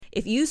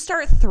If you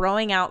start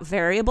throwing out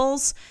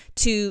variables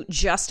to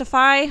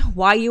justify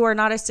why you are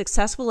not as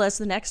successful as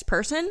the next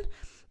person,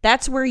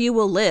 that's where you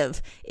will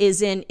live,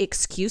 is in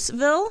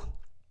Excuseville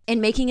and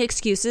making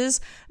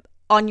excuses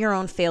on your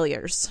own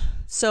failures.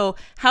 So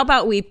how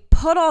about we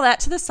put all that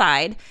to the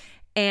side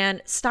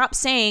and stop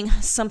saying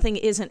something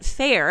isn't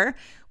fair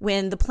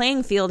when the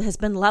playing field has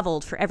been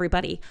leveled for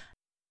everybody.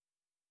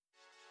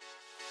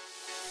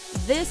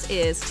 This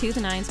is To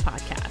the Nines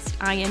podcast.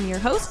 I am your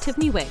host,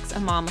 Tiffany Wicks, a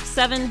mom of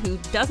 7 who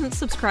doesn't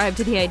subscribe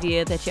to the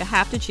idea that you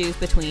have to choose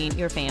between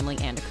your family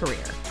and a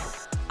career.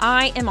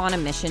 I am on a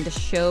mission to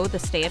show the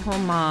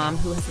stay-at-home mom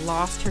who has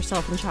lost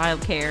herself in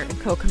childcare and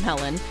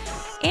Cocomelon,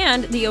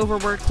 and the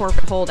overworked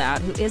corporate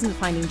holdout who isn't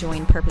finding joy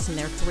and purpose in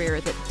their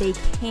career, that they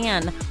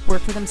can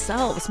work for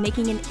themselves,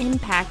 making an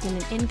impact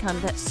and an income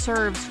that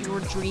serves your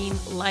dream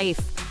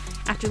life.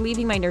 After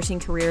leaving my nursing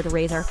career to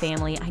raise our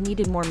family, I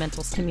needed more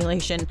mental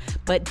stimulation,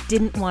 but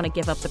didn't want to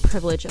give up the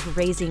privilege of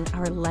raising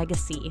our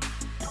legacy.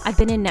 I've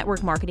been in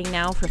network marketing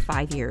now for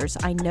 5 years.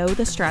 I know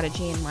the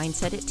strategy and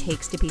mindset it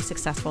takes to be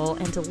successful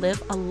and to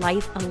live a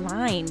life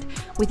aligned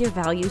with your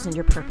values and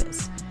your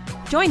purpose.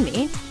 Join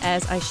me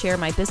as I share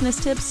my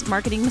business tips,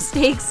 marketing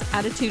mistakes,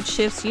 attitude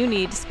shifts you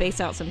need to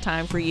space out some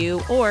time for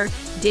you or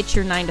ditch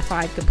your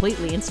 9-to-5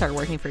 completely and start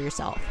working for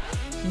yourself.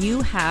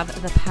 You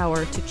have the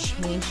power to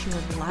change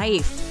your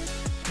life.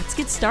 Let's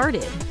get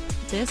started.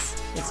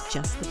 This is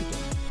just the beginning.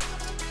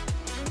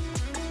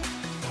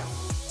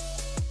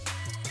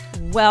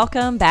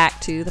 Welcome back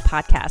to the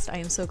podcast. I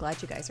am so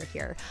glad you guys are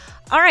here.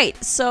 All right,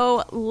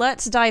 so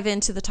let's dive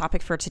into the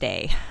topic for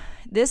today.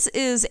 This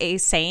is a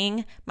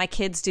saying my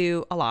kids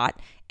do a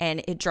lot,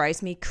 and it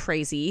drives me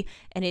crazy,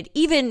 and it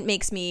even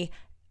makes me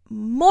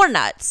more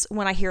nuts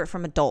when I hear it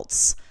from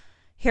adults.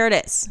 Here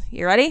it is.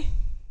 You ready?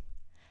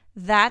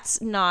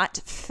 That's not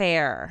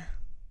fair.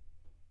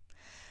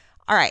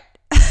 All right.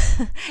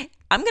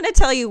 I'm going to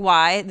tell you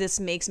why this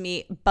makes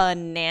me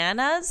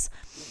bananas,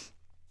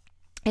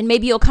 and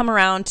maybe you'll come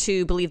around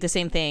to believe the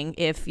same thing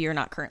if you're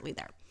not currently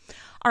there.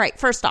 All right,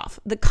 first off,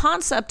 the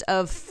concept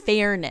of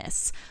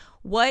fairness.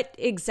 What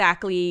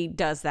exactly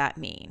does that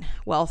mean?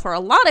 Well, for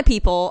a lot of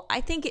people, I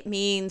think it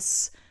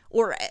means,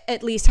 or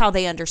at least how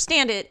they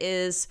understand it,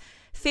 is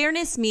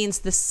fairness means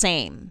the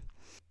same.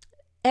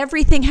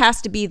 Everything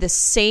has to be the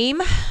same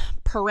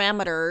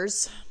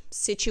parameters,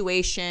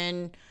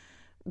 situation,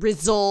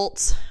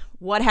 results,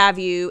 what have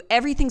you.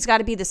 Everything's got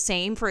to be the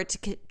same for it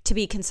to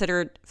be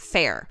considered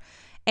fair.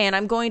 And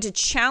I'm going to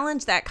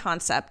challenge that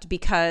concept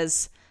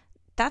because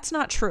that's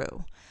not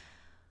true.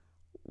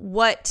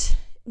 What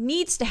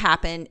needs to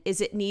happen is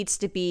it needs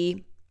to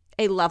be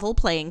a level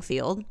playing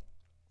field,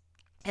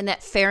 and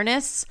that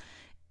fairness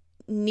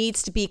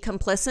needs to be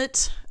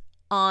complicit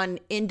on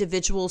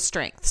individual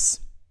strengths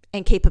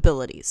and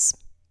capabilities.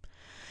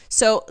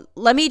 So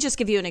let me just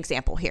give you an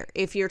example here.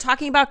 If you're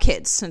talking about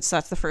kids, since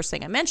that's the first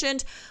thing I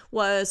mentioned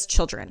was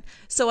children.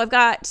 So I've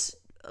got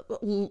a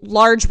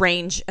large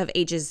range of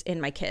ages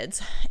in my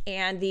kids,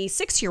 and the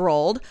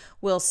 6-year-old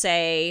will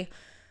say,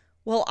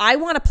 well, I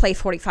want to play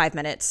 45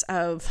 minutes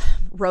of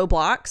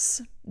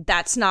Roblox.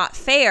 That's not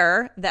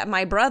fair that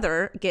my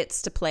brother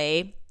gets to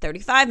play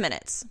 35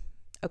 minutes.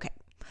 Okay.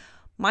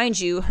 Mind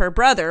you, her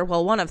brother,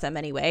 well, one of them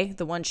anyway,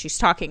 the one she's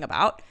talking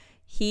about,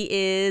 he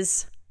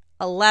is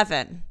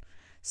 11.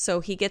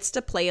 So he gets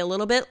to play a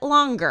little bit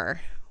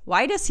longer.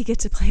 Why does he get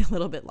to play a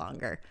little bit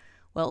longer?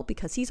 Well,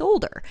 because he's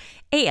older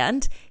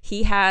and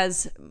he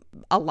has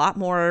a lot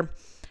more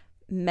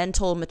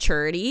mental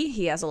maturity.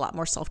 He has a lot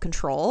more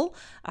self-control.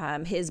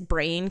 His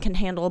brain can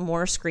handle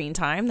more screen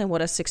time than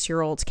what a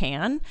 6-year-old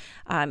can.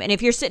 And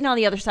if you're sitting on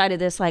the other side of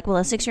this, like, well,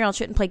 a 6-year-old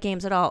shouldn't play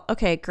games at all.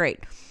 Okay, great.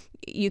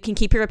 You can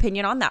keep your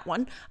opinion on that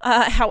one.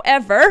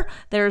 However,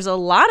 there's a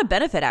lot of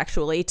benefit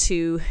actually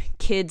to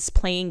kids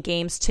playing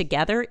games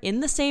together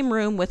in the same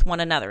room with one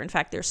another. In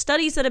fact, there's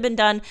studies that have been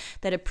done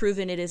that have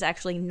proven it is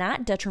actually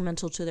not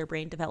detrimental to their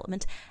brain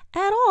development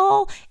at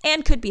all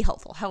and could be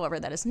helpful. However,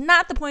 that is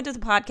not the point of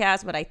the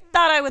podcast, but I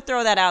thought I would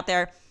throw that out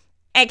there.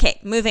 Okay,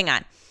 moving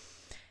on.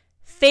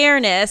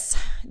 Fairness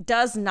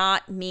does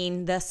not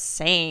mean the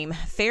same.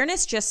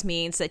 Fairness just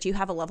means that you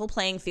have a level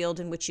playing field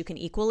in which you can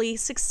equally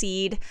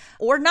succeed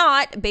or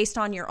not based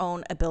on your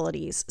own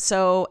abilities.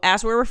 So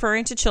as we're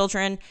referring to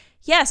children,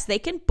 yes, they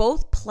can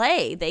both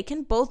play. They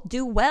can both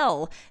do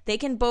well. They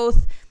can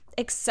both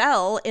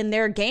excel in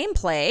their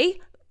gameplay.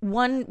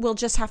 One will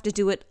just have to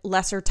do it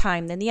lesser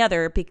time than the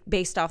other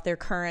based off their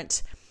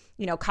current,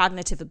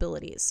 cognitive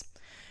abilities.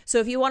 So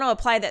if you want to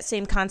apply that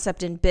same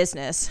concept in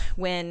business,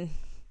 when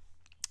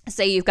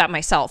say you've got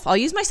myself. I'll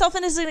use myself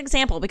as an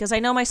example because I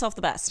know myself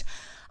the best.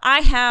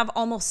 I have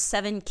almost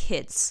 7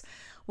 kids.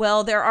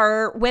 Well, there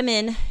are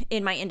women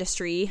in my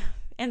industry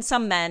and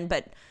some men,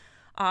 but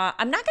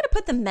I'm not going to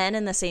put the men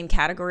in the same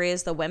category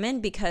as the women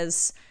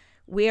because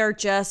we are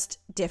just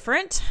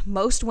different.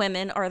 Most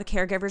women are the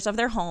caregivers of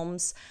their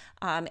homes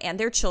and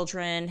their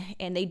children,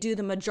 and they do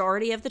the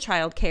majority of the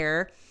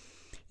childcare.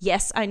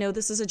 Yes, I know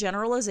this is a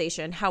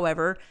generalization.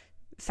 However,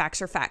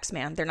 facts are facts,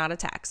 man. They're not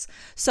attacks.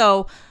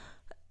 So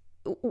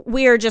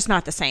we are just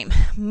not the same.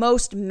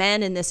 Most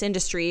men in this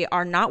industry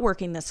are not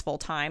working this full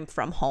time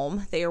from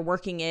home. They are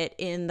working it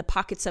in the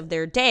pockets of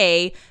their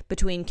day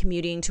between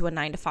commuting to a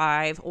 9 to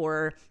 5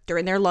 or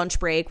during their lunch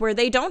break where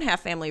they don't have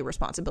family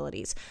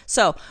responsibilities.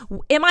 So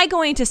am I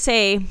going to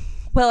say,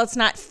 well, it's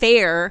not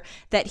fair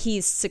that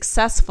he's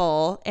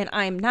successful and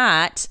I'm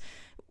not?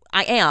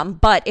 I am,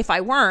 but if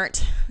I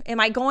weren't, am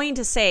I going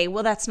to say,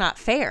 well, that's not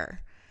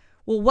fair?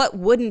 Well, what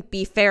wouldn't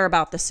be fair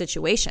about the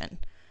situation?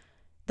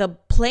 The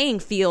playing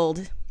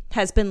field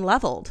has been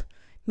leveled,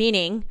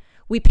 meaning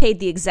we paid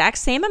the exact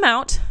same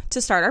amount to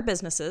start our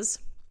businesses.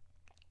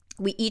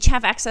 We each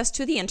have access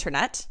to the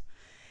internet,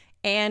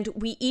 and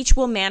we each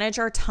will manage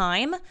our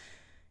time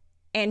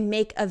and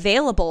make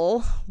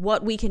available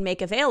what we can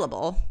make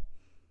available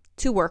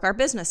to work our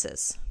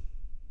businesses.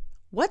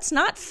 What's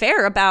not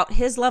fair about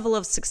his level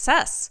of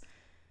success?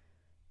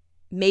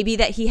 Maybe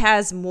that he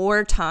has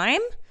more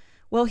time?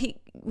 Well,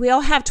 we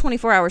all have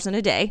 24 hours in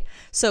a day.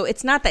 So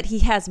it's not that he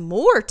has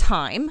more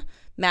time.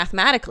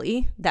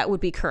 Mathematically, that would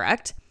be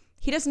correct.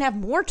 He doesn't have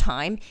more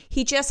time.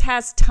 He just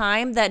has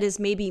time that is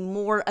maybe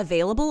more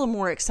available and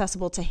more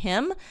accessible to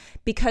him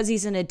because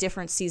he's in a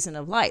different season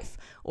of life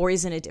or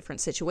he's in a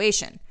different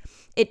situation.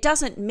 It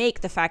doesn't make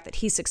the fact that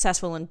he's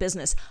successful in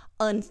business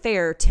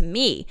unfair to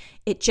me.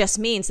 It just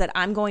means that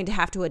I'm going to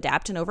have to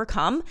adapt and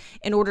overcome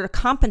in order to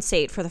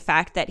compensate for the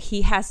fact that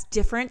he has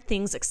different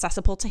things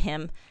accessible to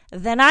him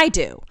than I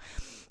do.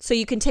 So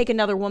you can take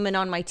another woman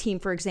on my team,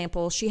 for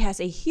example. She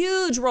has a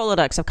huge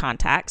Rolodex of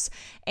contacts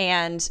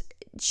and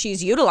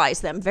she's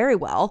utilized them very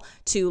well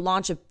to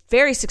launch a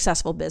very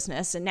successful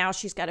business. And now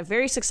she's got a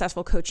very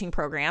successful coaching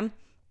program.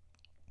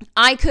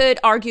 I could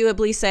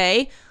arguably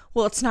say,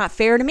 well, it's not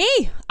fair to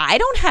me. I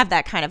don't have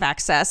that kind of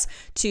access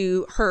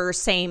to her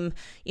same,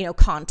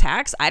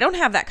 contacts. I don't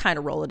have that kind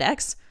of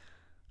Rolodex.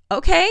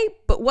 Okay,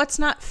 but what's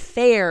not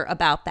fair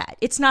about that?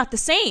 It's not the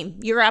same.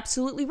 You're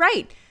absolutely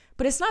right.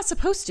 But it's not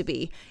supposed to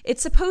be.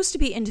 It's supposed to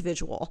be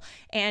individual.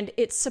 And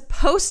it's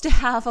supposed to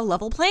have a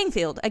level playing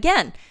field.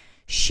 Again,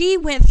 she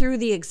went through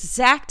the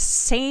exact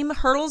same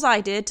hurdles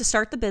I did to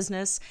start the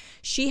business.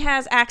 She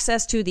has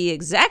access to the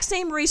exact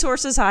same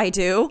resources I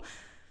do,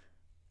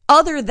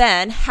 other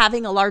than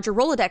having a larger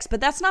Rolodex. But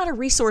that's not a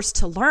resource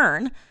to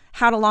learn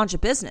how to launch a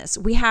business.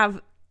 We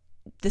have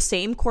the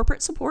same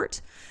corporate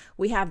support.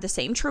 We have the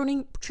same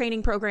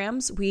training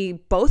programs. We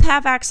both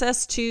have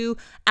access to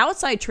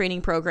outside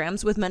training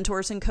programs with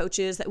mentors and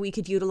coaches that we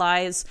could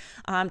utilize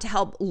to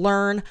help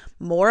learn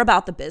more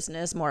about the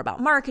business, more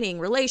about marketing,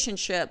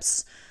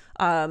 relationships,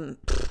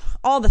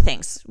 all the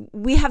things.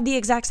 We have the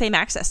exact same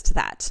access to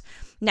that.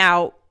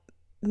 Now,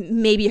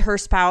 maybe her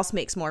spouse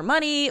makes more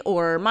money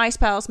or my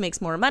spouse makes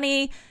more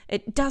money.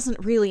 It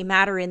doesn't really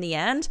matter in the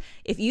end.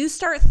 If you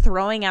start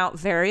throwing out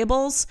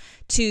variables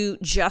to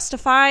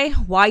justify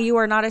why you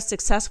are not as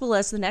successful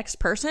as the next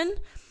person,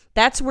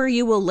 that's where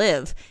you will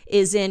live,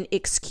 is in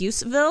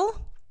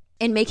Excuseville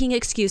and making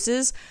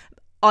excuses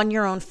on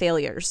your own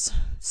failures.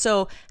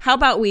 So how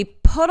about we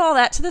put all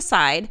that to the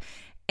side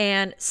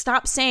and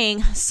stop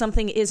saying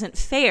something isn't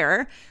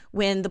fair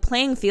when the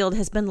playing field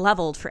has been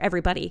leveled for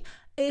everybody,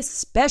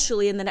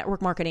 especially in the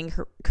network marketing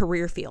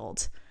career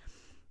field.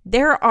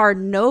 There are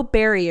no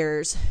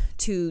barriers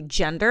to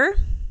gender,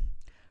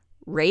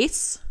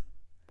 race,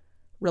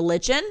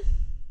 religion,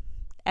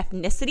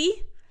 ethnicity,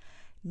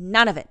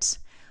 none of it.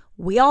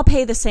 We all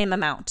pay the same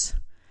amount.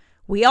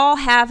 We all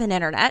have an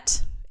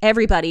internet.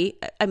 Everybody,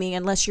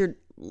 unless you're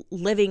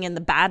living in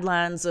the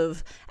Badlands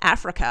of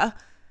Africa,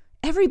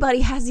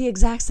 everybody has the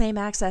exact same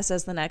access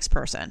as the next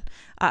person.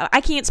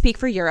 I can't speak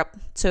for Europe.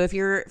 So if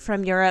you're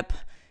from Europe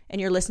and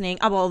you're listening,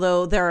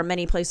 although there are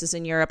many places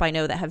in Europe I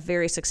know that have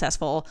very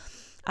successful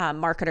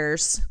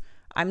marketers,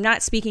 I'm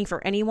not speaking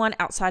for anyone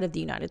outside of the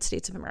United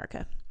States of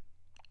America.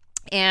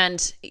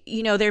 And,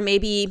 there may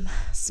be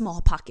small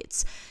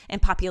pockets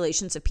and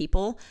populations of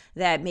people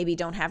that maybe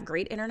don't have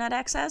great internet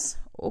access.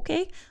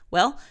 Okay,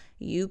 well,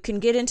 you can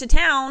get into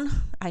town.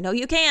 I know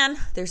you can.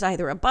 There's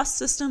either a bus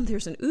system,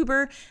 there's an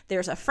Uber,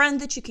 there's a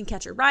friend that you can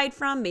catch a ride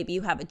from. Maybe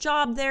you have a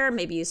job there.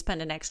 Maybe you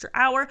spend an extra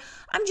hour.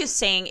 I'm just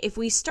saying, if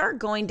we start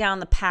going down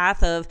the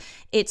path of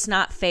it's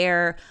not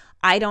fair,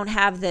 I don't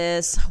have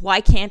this,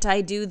 why can't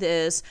I do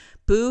this,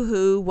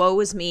 boo-hoo, woe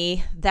is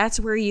me, that's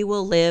where you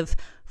will live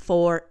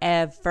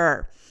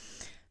forever.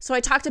 So I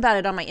talked about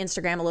it on my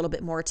Instagram a little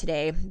bit more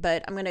today,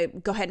 but I'm going to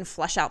go ahead and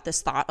flesh out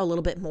this thought a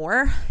little bit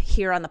more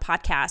here on the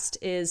podcast,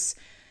 is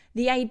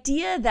the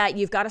idea that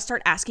you've got to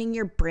start asking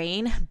your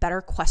brain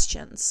better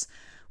questions.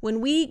 When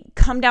we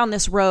come down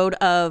this road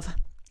of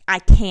I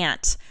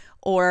can't,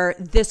 or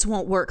this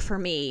won't work for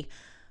me,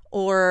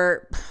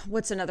 or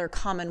what's another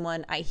common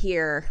one I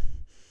hear?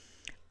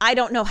 I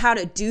don't know how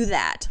to do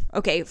that.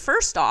 Okay,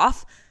 first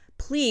off,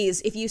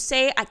 please, if you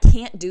say I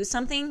can't do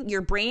something, your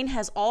brain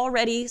has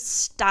already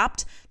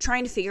stopped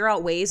trying to figure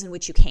out ways in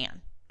which you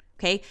can.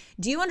 Okay?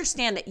 Do you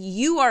understand that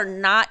you are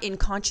not in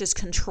conscious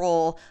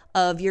control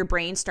of your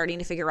brain starting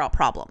to figure out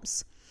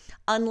problems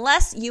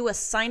unless you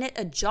assign it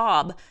a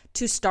job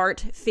to start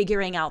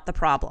figuring out the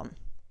problem?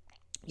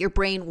 Your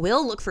brain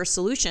will look for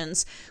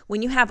solutions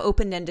when you have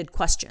open-ended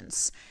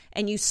questions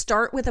and you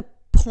start with a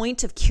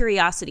point of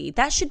curiosity.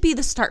 That should be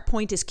the start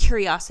point, is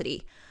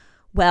curiosity.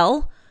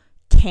 Well,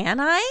 can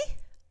I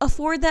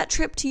afford that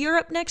trip to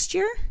Europe next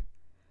year?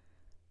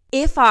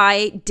 If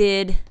I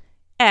did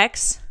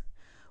X,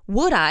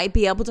 would I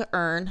be able to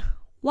earn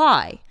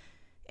Y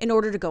in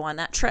order to go on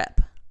that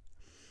trip?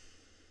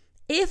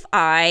 If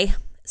I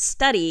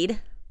studied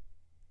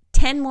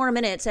 10 more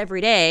minutes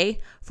every day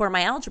for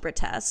my algebra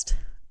test,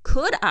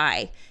 could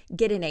I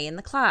get an A in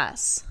the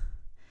class?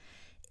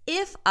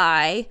 If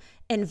I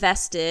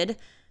invested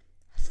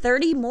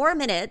 30 more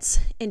minutes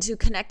into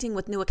connecting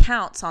with new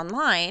accounts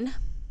online,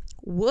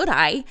 would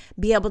I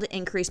be able to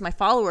increase my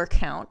follower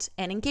count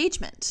and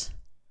engagement?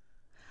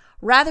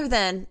 Rather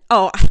than,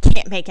 oh, I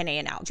can't make an A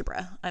in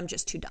algebra, I'm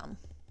just too dumb,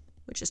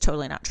 which is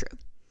totally not true.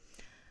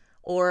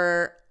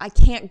 Or I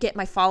can't get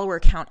my follower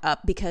count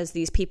up because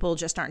these people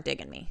just aren't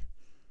digging me.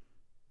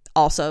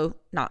 Also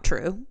not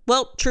true.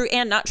 Well, true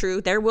and not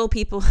true. There will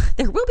be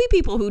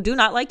people who do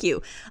not like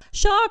you.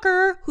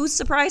 Shocker. Who's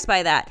surprised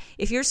by that?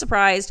 If you're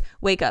surprised,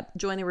 wake up.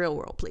 Join the real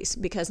world, please,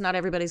 because not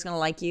everybody's going to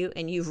like you,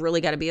 and you've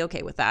really got to be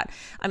okay with that.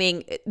 I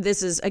mean,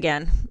 this is,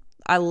 again,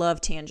 I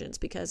love tangents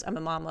because I'm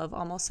a mom of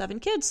almost 7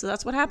 kids, so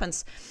that's what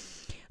happens.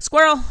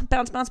 Squirrel,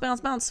 bounce, bounce,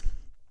 bounce, bounce.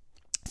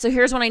 So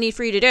here's what I need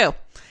for you to do.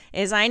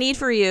 Is I need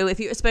for you,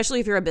 especially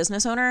if you're a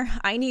business owner,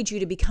 I need you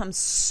to become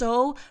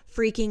so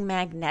freaking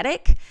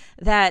magnetic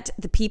that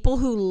the people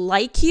who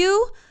like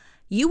you,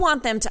 you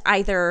want them to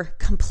either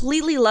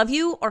completely love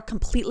you or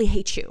completely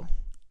hate you.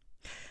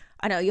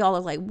 I know y'all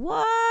are like,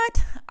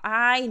 what?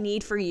 I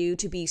need for you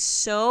to be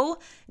so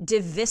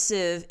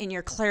divisive in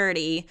your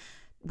clarity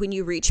when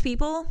you reach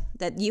people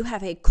that you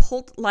have a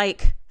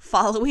cult-like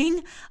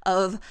following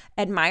of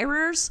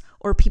admirers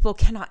or people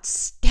cannot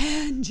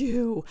stand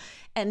you,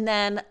 and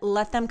then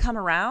let them come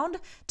around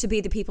to be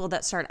the people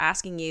that start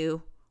asking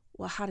you,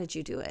 well, how did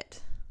you do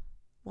it?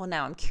 Well,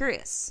 now I'm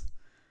curious.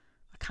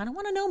 I kind of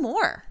want to know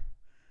more.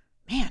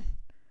 Man,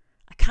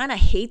 I kind of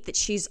hate that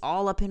she's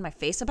all up in my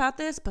face about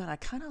this, but I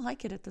kind of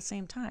like it at the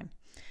same time.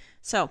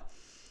 So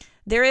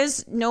there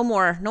is no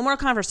more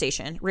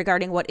conversation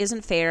regarding what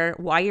isn't fair,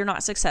 why you're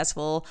not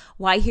successful,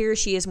 why he or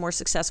she is more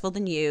successful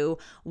than you,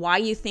 why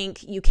you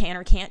think you can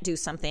or can't do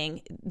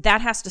something.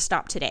 That has to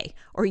stop today,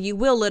 or you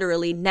will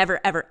literally never,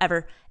 ever,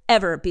 ever,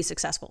 ever be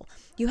successful.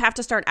 You have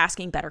to start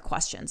asking better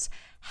questions.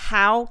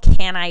 How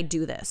can I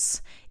do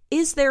this?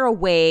 Is there a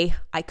way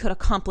I could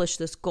accomplish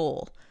this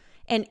goal?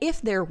 And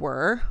if there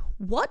were,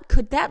 what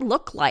could that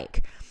look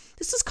like?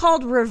 This is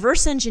called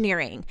reverse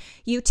engineering.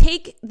 You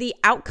take the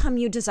outcome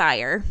you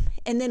desire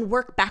and then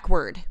work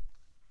backward.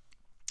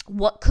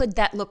 What could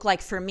that look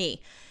like for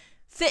me?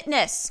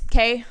 Fitness,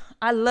 okay?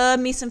 I love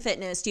me some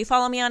fitness. Do you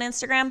follow me on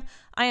Instagram?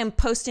 I am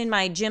posting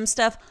my gym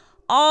stuff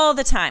all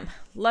the time.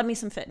 Love me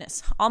some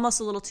fitness.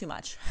 Almost a little too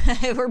much,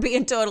 if we're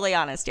being totally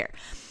honest here.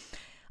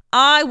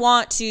 I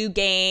want to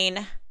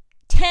gain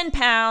 10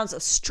 pounds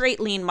of straight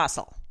lean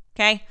muscle,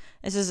 okay?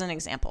 This is an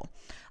example.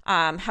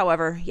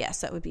 However, yes,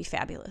 that would be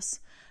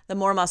fabulous. The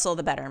more muscle,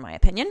 the better, in my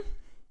opinion.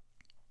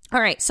 All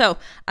right, so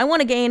I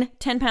want to gain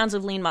 10 pounds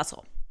of lean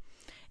muscle.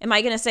 Am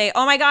I going to say,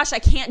 oh my gosh, I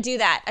can't do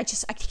that. I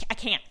can't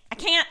do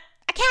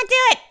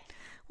it.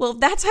 Well, if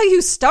that's how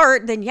you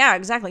start, then yeah,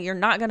 exactly. You're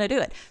not going to do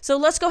it. So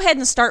let's go ahead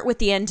and start with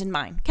the end in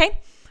mind, okay?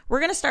 We're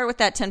going to start with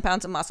that 10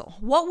 pounds of muscle.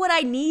 What would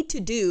I need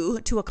to do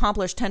to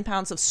accomplish 10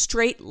 pounds of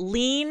straight,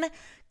 lean,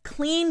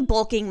 clean,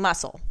 bulking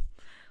muscle?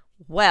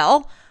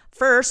 Well,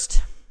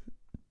 first,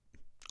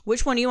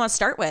 which one do you want to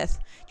start with?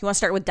 Do you want to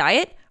start with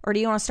diet or do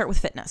you want to start with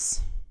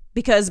fitness?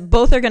 Because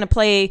both are going to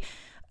play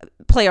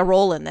a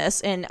role in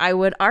this. And I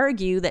would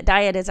argue that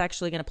diet is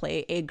actually going to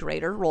play a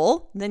greater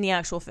role than the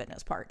actual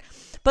fitness part.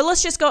 But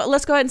let's go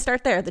ahead and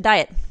start there, the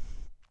diet.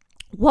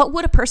 What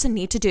would a person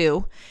need to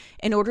do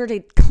in order to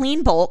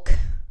clean bulk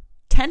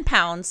 10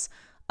 pounds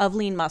of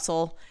lean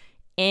muscle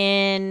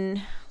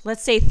in,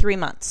 let's say, 3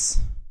 months?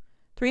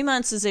 3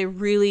 months is a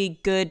really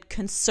good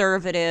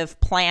conservative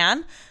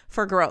plan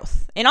for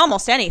growth in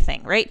almost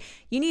anything, right?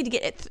 You need to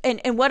get it.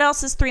 And what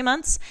else is 3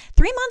 months?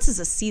 3 months is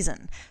a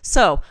season.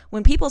 So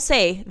when people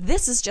say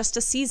this is just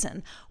a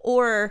season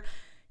or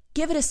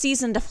give it a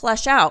season to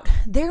flesh out,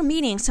 they're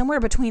meaning somewhere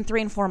between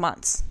 3 and 4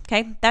 months.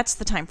 Okay. That's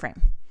the time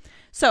frame.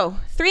 So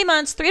 3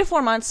 months, 3 to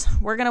 4 months,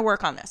 we're going to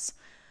work on this.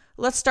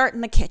 Let's start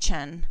in the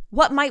kitchen.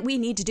 What might we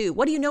need to do?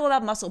 What do you know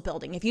about muscle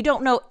building? If you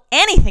don't know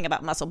anything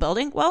about muscle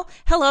building, well,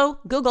 hello,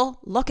 Google,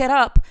 look it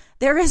up.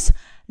 There is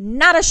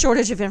not a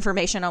shortage of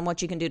information on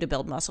what you can do to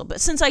build muscle.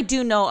 But since I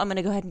do know, I'm going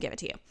to go ahead and give it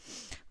to you.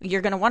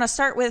 You're going to want to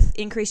start with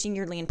increasing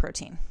your lean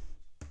protein.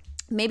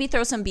 Maybe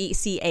throw some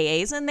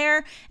BCAAs in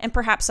there and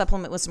perhaps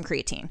supplement with some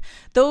creatine.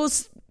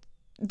 Those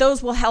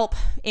those will help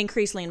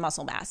increase lean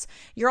muscle mass.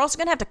 You're also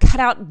going to have to cut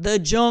out the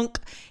junk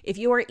if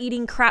you are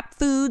eating crap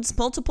foods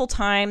multiple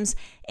times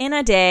in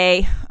a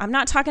day. I'm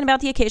not talking about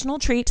the occasional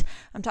treat.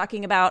 I'm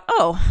talking about,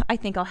 I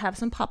think I'll have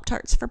some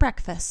Pop-Tarts for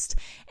breakfast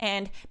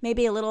and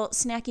maybe a little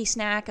snacky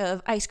snack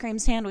of ice cream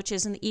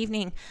sandwiches in the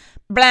evening.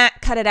 Blah,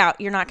 cut it out.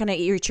 You're not going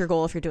to reach your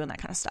goal if you're doing that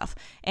kind of stuff.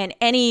 And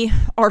any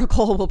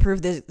article will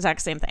prove the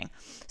exact same thing.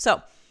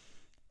 So,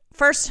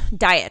 first,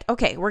 diet.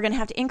 Okay, we're going to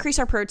have to increase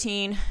our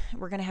protein.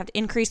 We're going to have to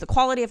increase the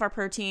quality of our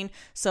protein.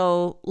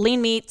 So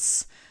lean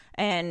meats.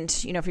 And,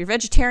 if you're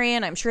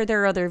vegetarian, I'm sure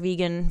there are other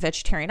vegan,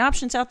 vegetarian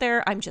options out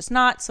there. I'm just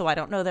not, so I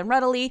don't know them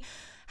readily.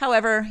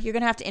 However, you're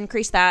going to have to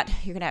increase that.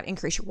 You're going to have to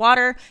increase your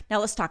water. Now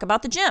let's talk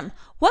about the gym.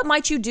 What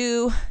might you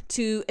do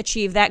to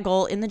achieve that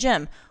goal in the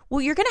gym? Well,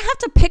 you're going to have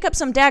to pick up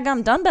some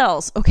daggum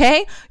dumbbells,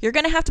 okay? You're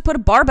going to have to put a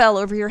barbell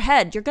over your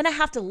head. You're going to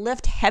have to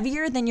lift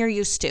heavier than you're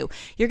used to.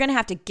 You're going to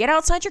have to get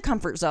outside your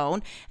comfort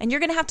zone, and you're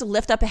going to have to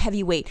lift up a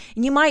heavy weight.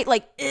 And you might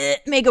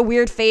make a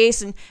weird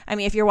face. And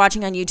if you're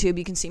watching on YouTube,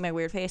 you can see my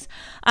weird face.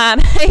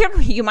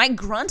 You might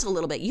grunt a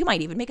little bit. You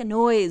might even make a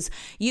noise.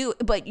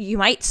 But you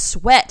might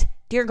sweat.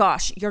 Dear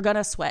gosh, you're going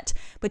to sweat,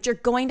 but you're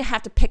going to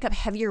have to pick up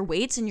heavier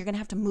weights, and you're going to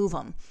have to move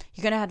them.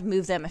 You're going to have to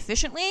move them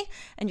efficiently,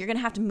 and you're going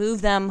to have to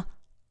move them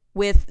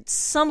with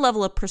some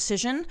level of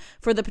precision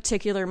for the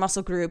particular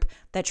muscle group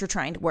that you're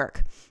trying to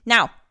work.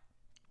 Now,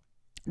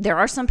 there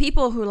are some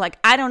people who are like,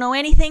 I don't know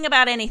anything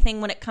about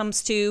anything when it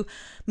comes to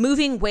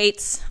moving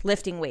weights,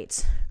 lifting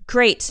weights.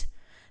 Great.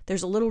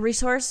 There's a little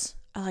resource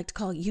I like to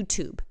call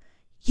YouTube.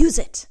 Use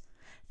it.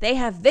 They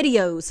have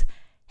videos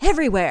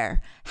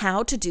everywhere.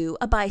 How to do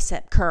a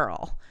bicep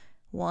curl.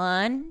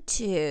 1,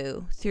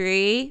 2,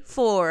 3,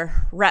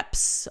 4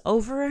 reps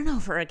over and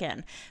over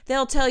again.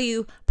 They'll tell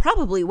you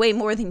probably way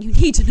more than you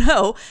need to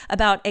know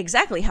about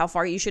exactly how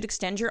far you should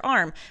extend your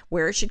arm,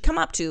 where it should come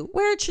up to,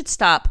 where it should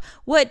stop,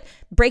 what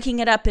breaking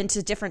it up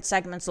into different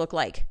segments look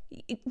like.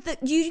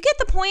 You get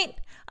the point?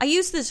 I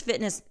use this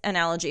fitness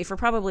analogy for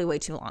probably way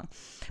too long.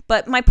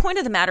 But my point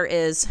of the matter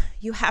is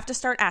you have to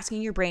start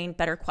asking your brain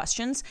better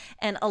questions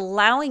and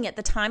allowing it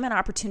the time and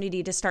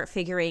opportunity to start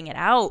figuring it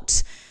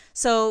out.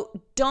 So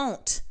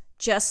don't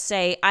just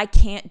say, I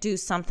can't do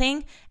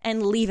something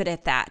and leave it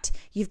at that.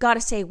 You've got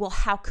to say, well,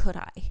 how could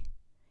I?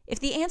 If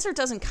the answer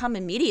doesn't come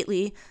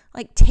immediately,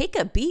 take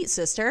a beat,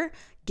 sister.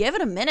 Give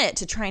it a minute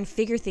to try and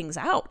figure things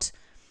out.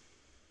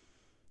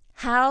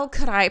 How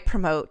could I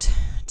promote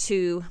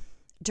to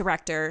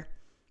director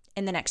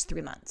in the next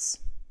 3 months?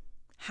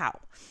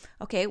 How?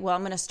 Okay, well,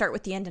 I'm going to start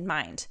with the end in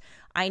mind.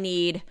 I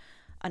need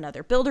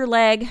another builder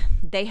leg.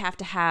 They have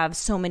to have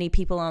so many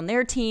people on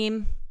their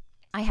team.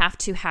 I have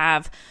to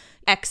have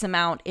X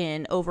amount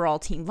in overall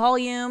team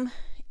volume,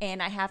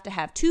 and I have to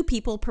have 2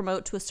 people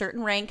promote to a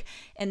certain rank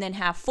and then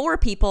have 4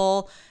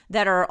 people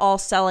that are all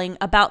selling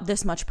about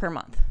this much per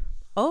month.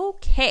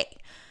 Okay,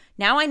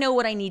 now I know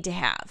what I need to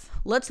have.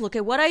 Let's look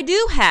at what I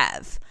do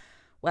have.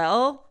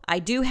 Well, I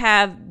do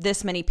have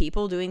this many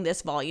people doing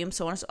this volume,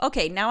 so on.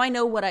 Okay, now I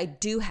know what I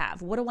do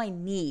have. What do I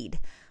need?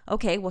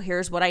 Okay, well,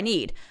 here's what I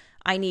need.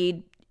 I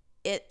need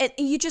it.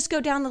 You just go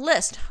down the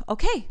list.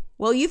 Okay,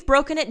 well, you've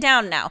broken it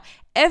down now.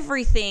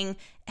 Everything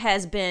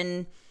has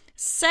been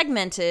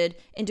segmented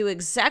into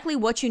exactly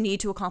what you need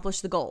to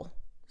accomplish the goal.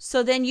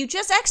 So then you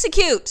just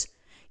execute.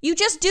 You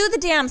just do the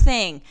damn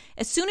thing.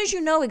 As soon as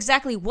you know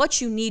exactly what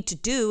you need to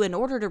do in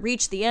order to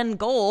reach the end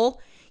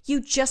goal, you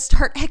just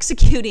start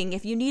executing.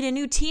 If you need a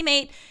new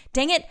teammate,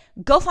 dang it,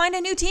 go find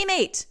a new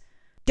teammate.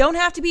 Don't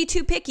have to be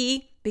too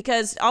picky,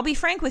 because I'll be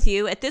frank with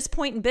you, at this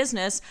point in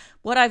business,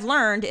 what I've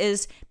learned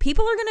is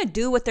people are going to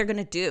do what they're going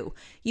to do.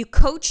 You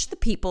coach the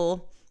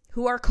people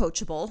who are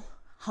coachable,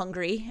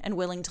 hungry, and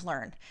willing to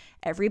learn.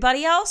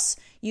 Everybody else,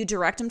 you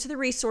direct them to the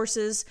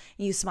resources,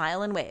 you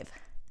smile and wave.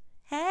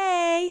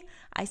 Hey,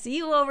 I see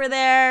you over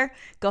there.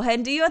 Go ahead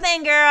and do your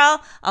thing,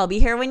 girl. I'll be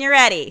here when you're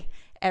ready.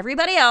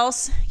 Everybody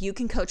else, you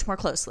can coach more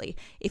closely.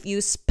 If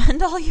you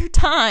spend all your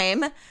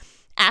time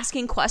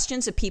asking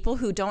questions of people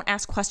who don't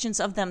ask questions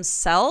of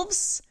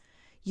themselves,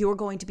 you're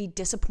going to be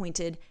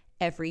disappointed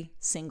every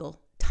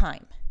single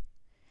time.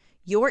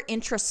 Your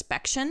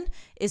introspection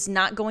is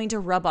not going to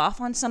rub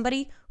off on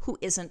somebody who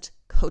isn't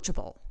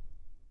coachable.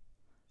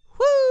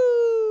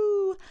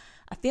 Woo!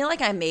 I feel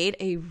like I made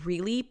a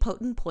really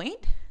potent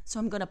point, so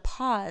I'm going to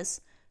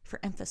pause for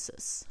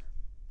emphasis.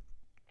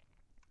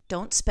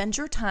 Don't spend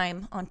your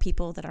time on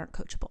people that aren't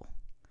coachable.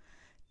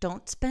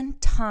 Don't spend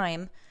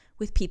time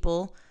with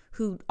people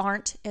who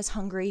aren't as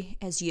hungry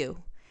as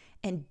you.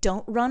 And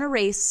don't run a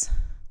race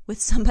with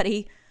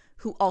somebody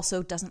who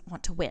also doesn't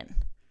want to win.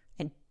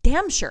 And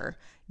damn sure,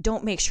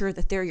 don't make sure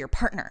that they're your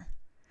partner.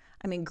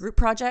 I mean, group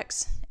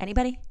projects,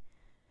 anybody?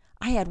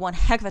 I had one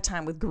heck of a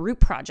time with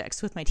group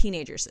projects with my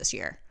teenagers this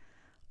year.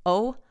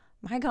 Oh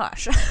my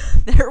gosh,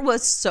 there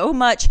was so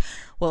much.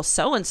 Well,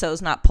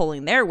 so-and-so's not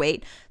pulling their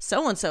weight.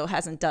 So-and-so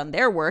hasn't done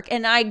their work.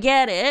 And I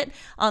get it.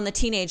 On the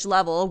teenage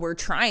level, we're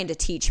trying to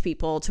teach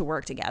people to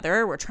work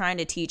together. We're trying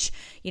to teach,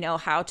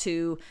 how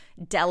to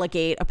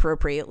delegate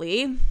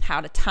appropriately,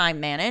 how to time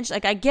manage.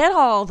 I get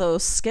all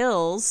those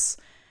skills.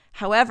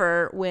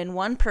 However, when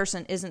one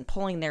person isn't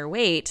pulling their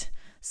weight,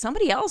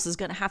 somebody else is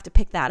going to have to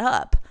pick that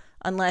up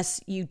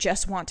unless you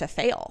just want to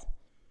fail.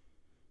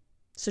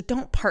 So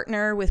don't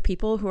partner with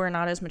people who are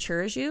not as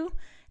mature as you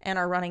and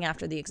are running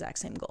after the exact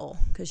same goal,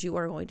 because you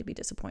are going to be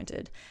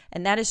disappointed.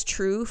 And that is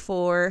true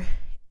for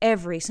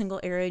every single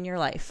area in your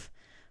life.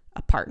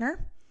 A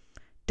partner,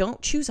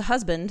 don't choose a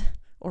husband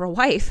or a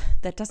wife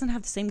that doesn't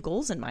have the same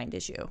goals in mind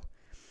as you.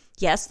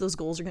 Yes, those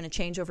goals are going to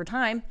change over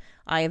time.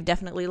 I have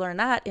definitely learned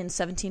that in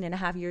 17 and a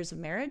half years of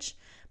marriage,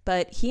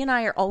 but he and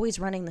I are always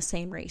running the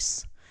same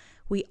race.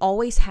 We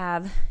always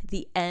have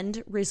the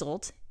end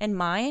result in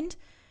mind,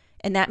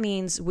 and that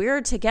means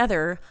we're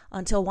together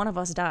until one of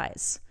us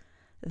dies.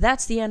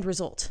 That's the end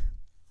result.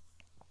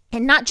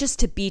 And not just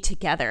to be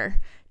together,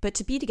 but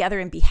to be together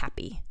and be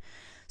happy.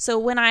 So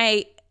when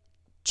I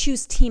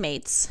choose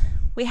teammates,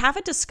 we have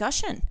a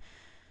discussion.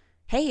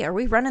 Hey, are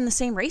we running the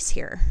same race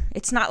here?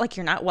 It's not like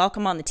you're not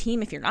welcome on the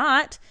team if you're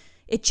not.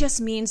 It just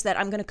means that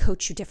I'm going to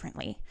coach you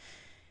differently.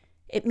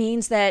 It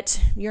means that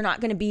you're not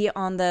going to be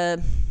on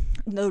the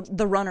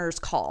runner's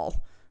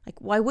call. Like,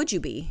 why would you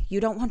be? You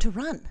don't want to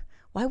run.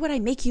 Why would I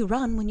make you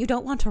run when you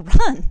don't want to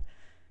run?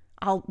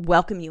 I'll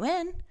welcome you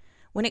in.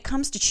 When it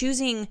comes to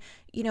choosing,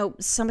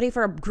 somebody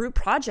for a group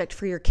project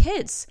for your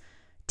kids,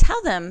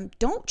 tell them,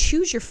 don't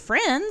choose your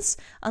friends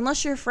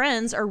unless your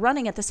friends are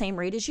running at the same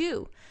rate as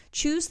you.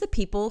 Choose the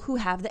people who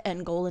have the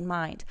end goal in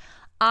mind.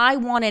 I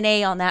want an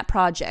A on that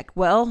project.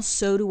 Well,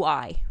 so do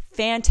I.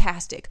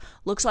 Fantastic.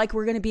 Looks like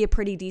we're going to be a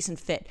pretty decent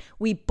fit.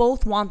 We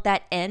both want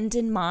that end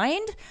in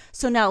mind.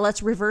 So now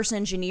let's reverse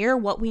engineer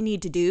what we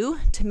need to do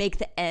to make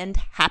the end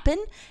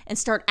happen and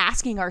start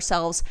asking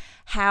ourselves,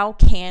 how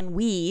can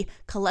we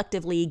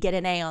collectively get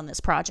an A on this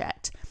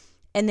project?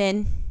 And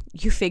then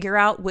you figure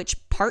out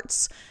which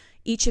parts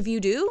each of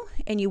you do,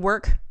 and you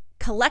work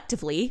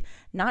collectively,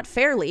 not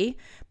fairly,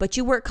 but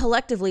you work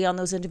collectively on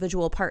those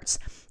individual parts.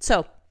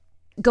 So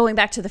going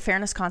back to the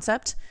fairness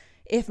concept,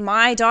 if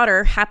my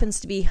daughter happens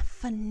to be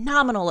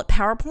phenomenal at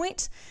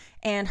PowerPoint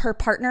and her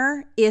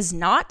partner is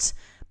not,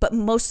 but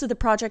most of the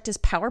project is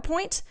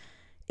PowerPoint,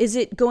 is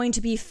it going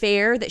to be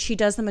fair that she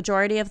does the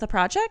majority of the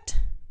project?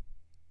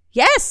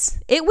 Yes,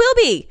 it will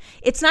be.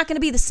 It's not going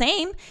to be the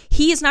same.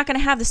 He is not going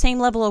to have the same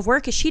level of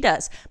work as she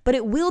does, but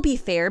it will be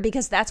fair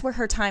because that's where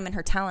her time and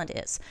her talent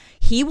is.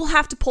 He will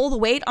have to pull the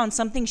weight on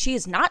something she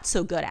is not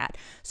so good at.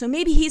 So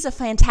maybe he's a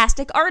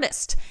fantastic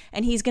artist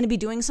and he's going to be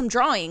doing some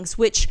drawings,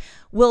 which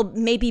will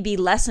maybe be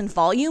less in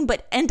volume,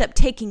 but end up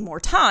taking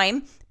more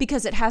time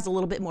because it has a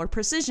little bit more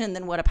precision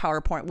than what a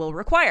PowerPoint will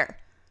require.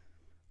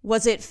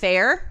 Was it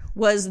fair?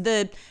 Was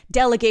the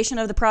delegation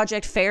of the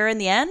project fair in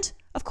the end?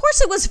 Of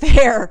course it was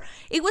fair.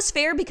 It was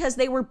fair because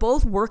they were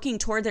both working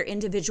toward their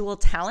individual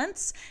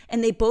talents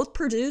and they both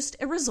produced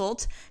a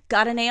result,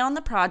 got an A on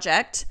the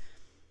project.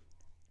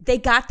 They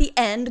got the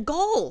end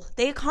goal.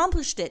 They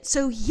accomplished it.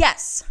 So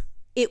yes,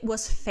 it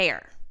was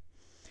fair.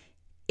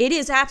 It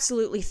is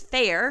absolutely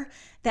fair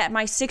that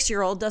my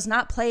 6-year-old does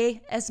not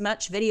play as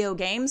much video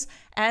games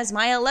as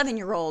my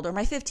 11-year-old or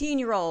my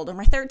 15-year-old or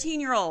my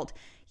 13-year-old.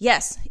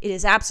 Yes, it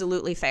is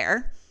absolutely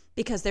fair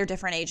because they're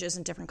different ages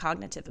and different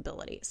cognitive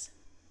abilities.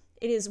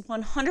 It is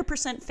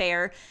 100%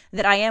 fair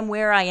that I am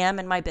where I am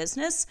in my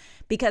business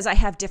because I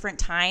have different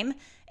time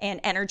and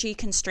energy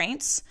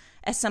constraints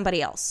as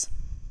somebody else.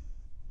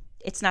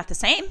 It's not the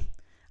same.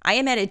 I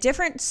am at a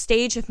different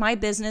stage of my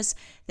business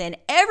than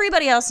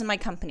everybody else in my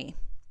company.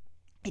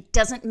 It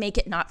doesn't make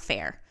it not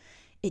fair.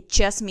 It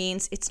just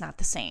means it's not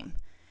the same.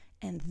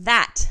 And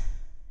that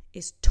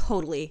is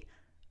totally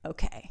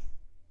okay.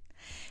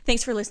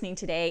 Thanks for listening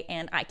today,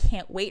 and I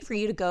can't wait for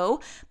you to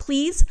go.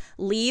 Please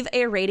leave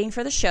a rating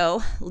for the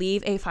show.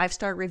 Leave a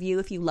 5-star review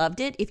if you loved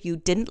it. If you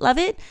didn't love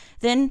it,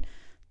 then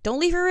don't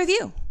leave a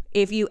review.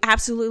 If you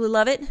absolutely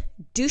love it,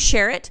 do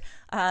share it.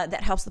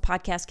 That helps the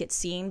podcast get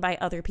seen by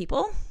other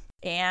people.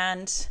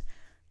 And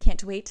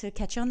can't wait to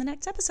catch you on the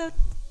next episode.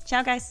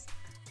 Ciao, guys.